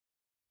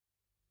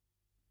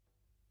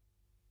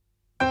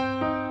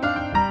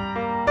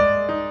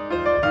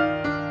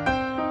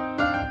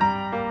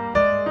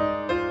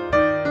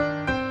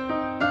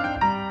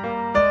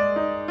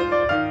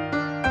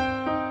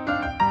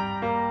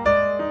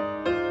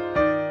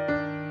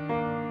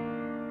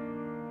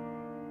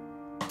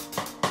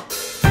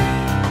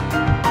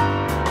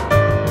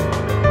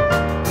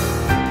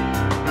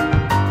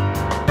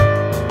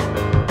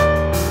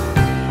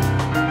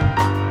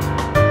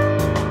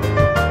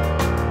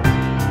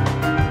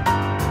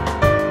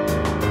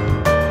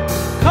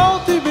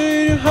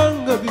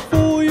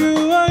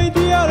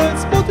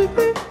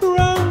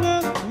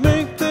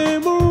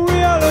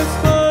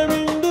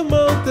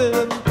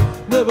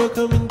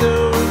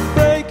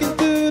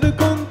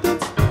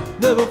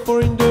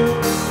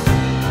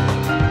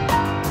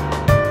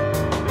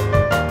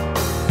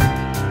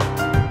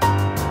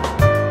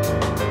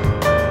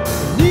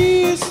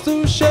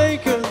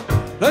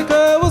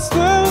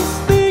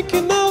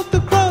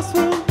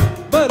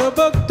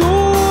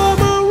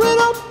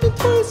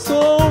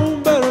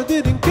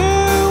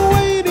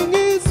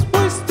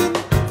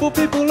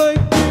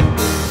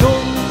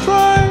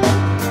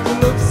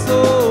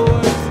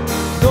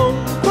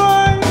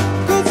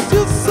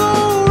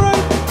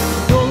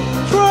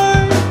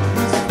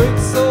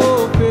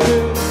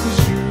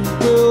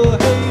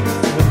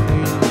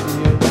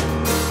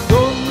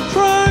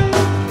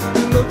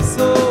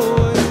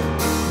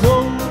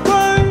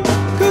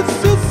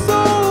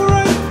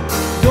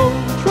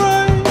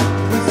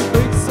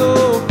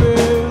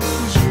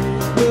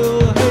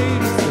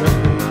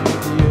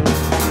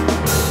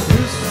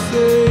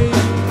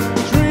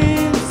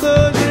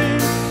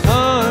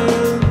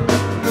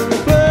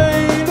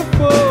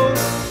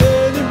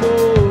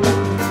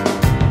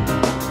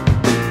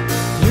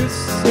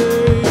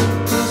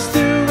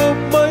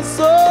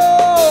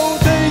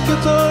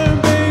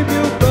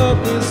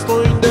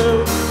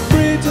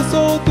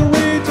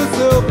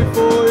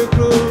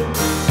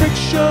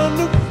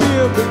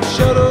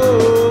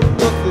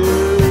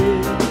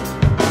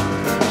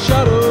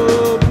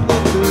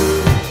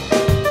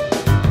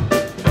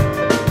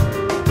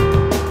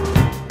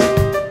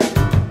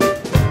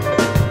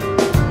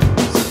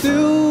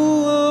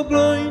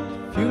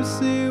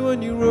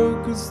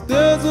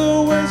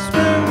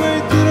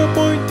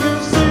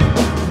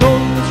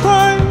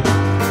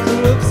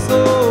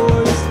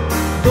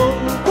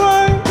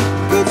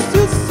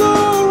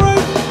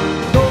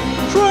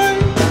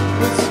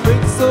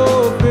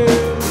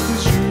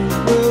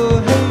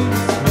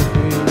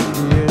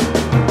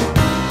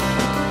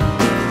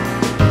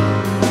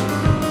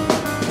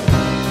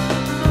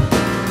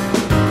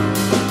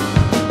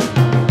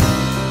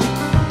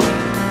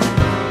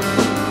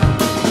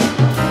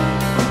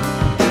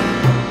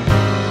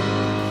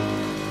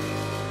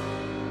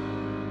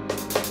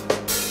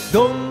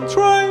Don't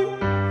try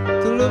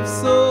to love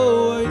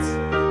so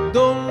white.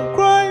 Don't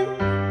cry,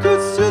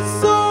 'cause you're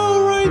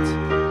so right.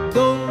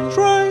 Don't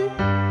try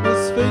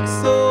this fake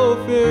so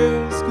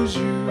fierce, 'cause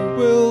you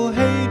will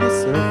hate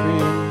yourself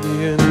in the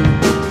end.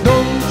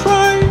 Don't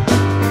try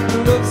to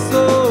love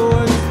so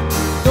white.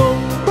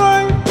 Don't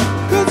cry,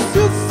 'cause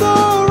you're so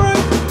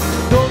right.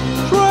 Don't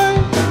try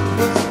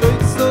this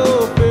fake so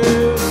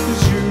fierce,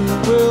 'cause you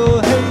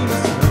will hate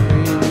yourself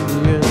in the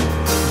end.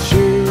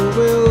 You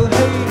will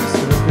hate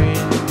yourself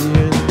in the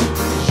end.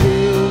 You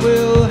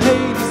will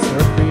hate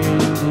yourself in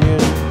the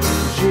end.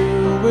 You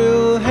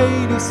will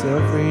hate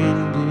yourself in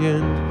the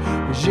end.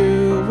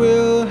 You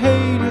will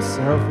hate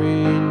yourself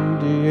in